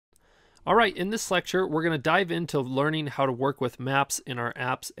All right, in this lecture, we're going to dive into learning how to work with maps in our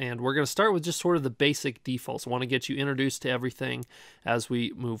apps, and we're going to start with just sort of the basic defaults. I want to get you introduced to everything as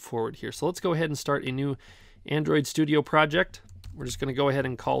we move forward here. So let's go ahead and start a new Android Studio project. We're just going to go ahead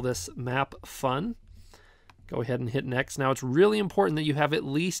and call this Map Fun. Go ahead and hit next. Now it's really important that you have at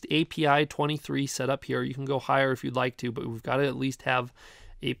least API 23 set up here. You can go higher if you'd like to, but we've got to at least have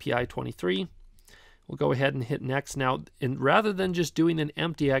API 23. We'll go ahead and hit next. Now, rather than just doing an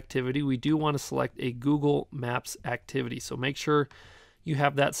empty activity, we do want to select a Google Maps activity. So make sure you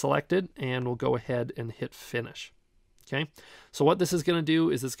have that selected, and we'll go ahead and hit finish. Okay, so what this is going to do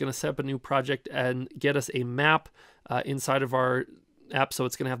is it's going to set up a new project and get us a map inside of our app. So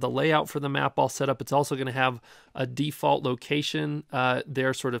it's going to have the layout for the map all set up. It's also going to have a default location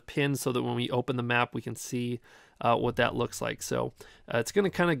there sort of pinned so that when we open the map, we can see what that looks like. So it's going to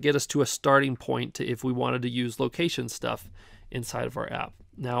kind of get us to a starting point to if we wanted to use location stuff inside of our app.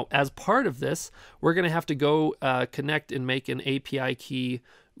 Now, as part of this, we're going to have to go connect and make an API key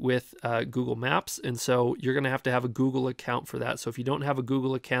with Google Maps. And so you're going to have a Google account for that. So if you don't have a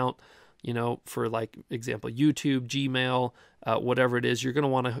Google account, you know, for like example, YouTube, Gmail, whatever it is, you're going to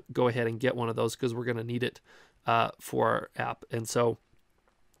want to go ahead and get one of those because we're going to need it for our app. And so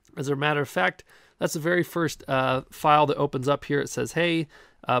as a matter of fact, that's the very first file that opens up here. It says, hey,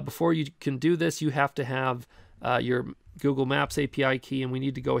 before you can do this, you have to have your Google Maps API key, and we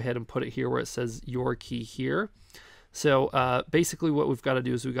need to go ahead and put it here where it says your key here. So basically what we've got to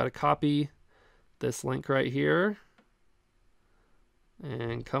do is we've got to copy this link right here.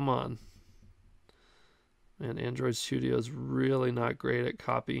 And come on. And Android Studio is really not great at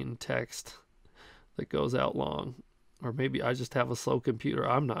copying text that goes out long. Or maybe I just have a slow computer.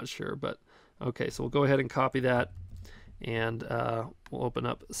 I'm not sure, but okay, so we'll go ahead and copy that, and we'll open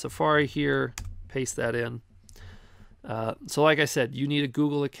up Safari here, paste that in. So like I said, you need a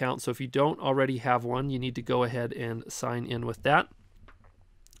Google account, so if you don't already have one, you need to go ahead and sign in with that.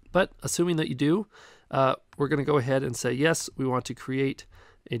 But assuming that you do, we're going to go ahead and say, yes, we want to create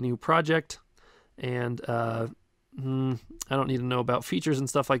a new project, and I don't need to know about features and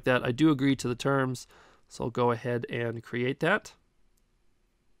stuff like that. I do agree to the terms, so I'll go ahead and create that.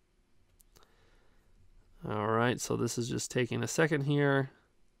 All right, so this is just taking a second here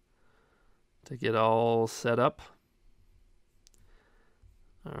to get all set up.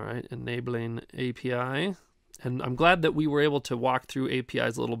 All right, enabling API. And I'm glad that we were able to walk through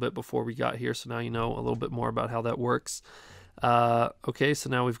APIs a little bit before we got here, so now you know a little bit more about how that works. Okay, so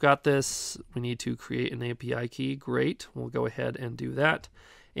now we've got this. We need to create an API key. Great, we'll go ahead and do that.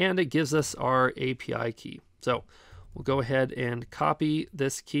 And it gives us our API key. So we'll go ahead and copy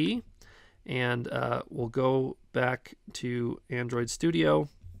this key, and we'll go back to Android Studio,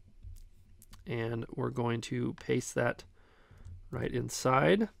 and we're going to paste that right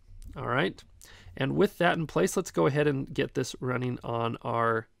inside. All right. And with that in place, let's go ahead and get this running on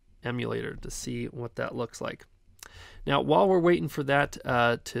our emulator to see what that looks like. Now, while we're waiting for that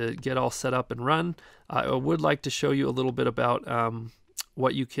to get all set up and run, I would like to show you a little bit about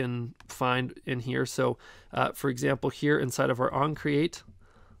what you can find in here. So, for example, here inside of our onCreate,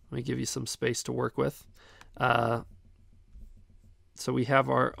 let me give you some space to work with. So we have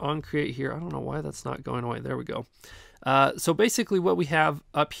our onCreate here. I don't know why that's not going away. There we go. So basically what we have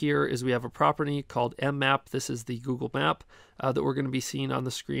up here is we have a property called mmap. This is the Google map that we're going to be seeing on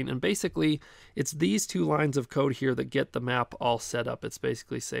the screen. And basically it's these two lines of code here that get the map all set up. It's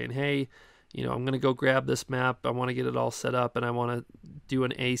basically saying, hey, you know, I'm going to go grab this map. I want to get it all set up, and I want to do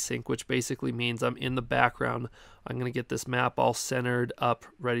an async, which basically means I'm in the background. I'm going to get this map all centered up,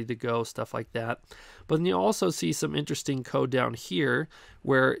 ready to go, stuff like that. But then you also see some interesting code down here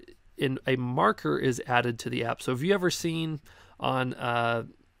where a marker is added to the app. So have you ever seen on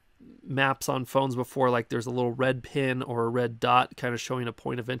maps on phones before, like there's a little red pin or a red dot kind of showing a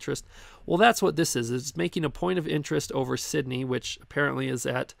point of interest? Well, that's what this is. It's making a point of interest over Sydney, which apparently is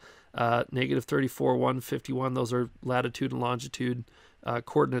at -34, 151. Those are latitude and longitude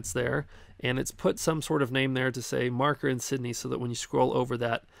coordinates there. And it's put some sort of name there to say marker in Sydney, so that when you scroll over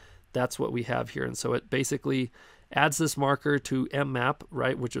that, that's what we have here. And so it basically adds this marker to mmap,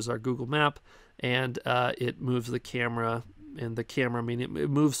 right, which is our Google map, and it moves the camera, and the camera, meaning it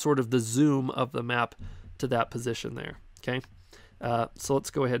moves sort of the zoom of the map to that position there. Okay, so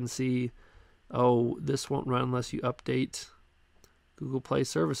let's go ahead and see. Oh, this won't run unless you update Google Play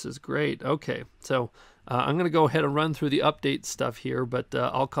Services. Great. Okay, so I'm going to go ahead and run through the update stuff here, but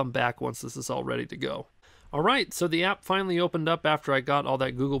I'll come back once this is all ready to go. All right, so the app finally opened up after I got all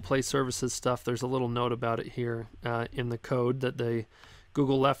that Google Play Services stuff. There's a little note about it here in the code that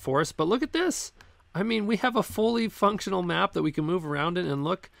Google left for us. But look at this. I mean, we have a fully functional map that we can move around in, and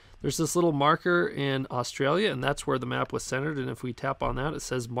look, there's this little marker in Australia, and that's where the map was centered, and if we tap on that, it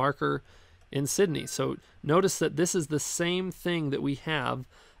says marker in Sydney. So notice that this is the same thing that we have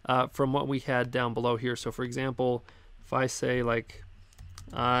from what we had down below here. So for example, if I say like,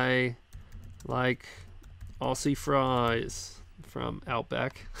 I like Aussie fries from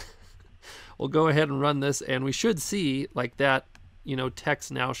Outback, we'll go ahead and run this, and we should see like that, you know, text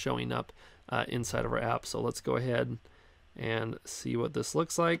now showing up inside of our app. So let's go ahead and see what this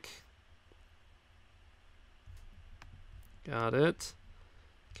looks like. Got it.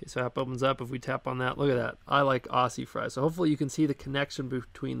 Okay, so app opens up. If we tap on that, look at that. I like Aussie fries. So hopefully you can see the connection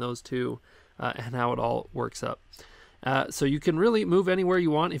between those two and how it all works up. So you can really move anywhere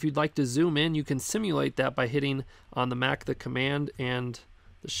you want. If you'd like to zoom in, you can simulate that by hitting on the Mac the Command and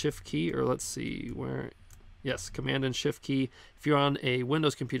the Shift key, or let's see where. Yes, Command and Shift key. If you're on a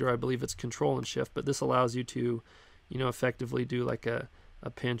Windows computer, I believe it's Control and Shift, but this allows you to, you know, effectively do like a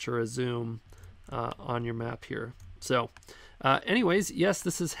pinch or a zoom on your map here. So anyways, yes,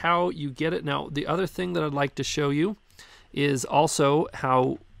 this is how you get it. Now, the other thing that I'd like to show you is also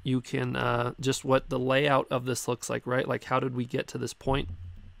how you can, just what the layout of this looks like, right? Like how did we get to this point?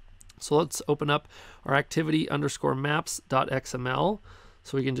 So let's open up our activity_maps.xml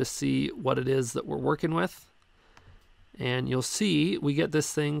so we can just see what it is that we're working with. And you'll see we get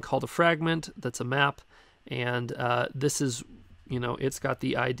this thing called a fragment that's a map, and this is, you know, it's got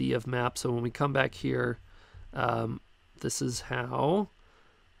the ID of map. So when we come back here, this is how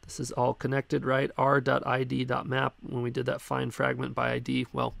this is all connected, right? r.id.map. When we did that find fragment by ID,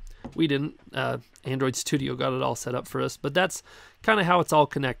 well, we didn't. Android Studio got it all set up for us, but that's kind of how it's all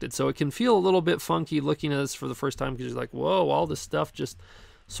connected. So it can feel a little bit funky looking at this for the first time because you're like, whoa, all this stuff just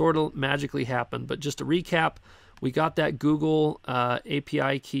sort of magically happened. But just to recap, we got that Google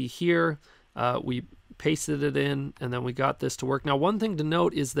API key here. We pasted it in, and then we got this to work. Now, one thing to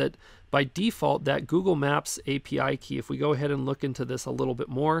note is that by default, that Google Maps API key, if we go ahead and look into this a little bit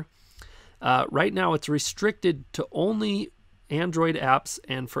more, right now it's restricted to only Android apps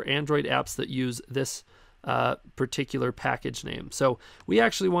and for Android apps that use this particular package name. So we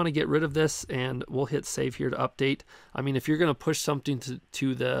actually want to get rid of this, and we'll hit save here to update. I mean, if you're going to push something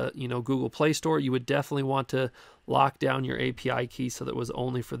to the, you know, Google Play Store, you would definitely want to lock down your API key so that it was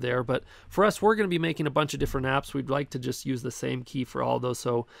only for there. But for us, we're going to be making a bunch of different apps. We'd like to just use the same key for all those.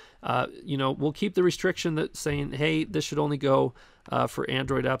 So, you know, we'll keep the restriction that saying, hey, this should only go for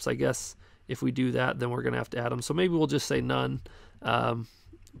Android apps. I guess if we do that, then we're going to have to add them. So maybe we'll just say none.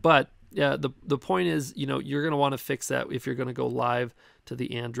 But yeah, the point is, you know, you're going to want to fix that if you're going to go live to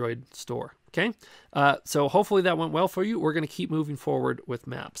the Android store. Okay, so hopefully that went well for you. We're going to keep moving forward with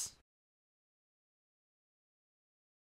maps.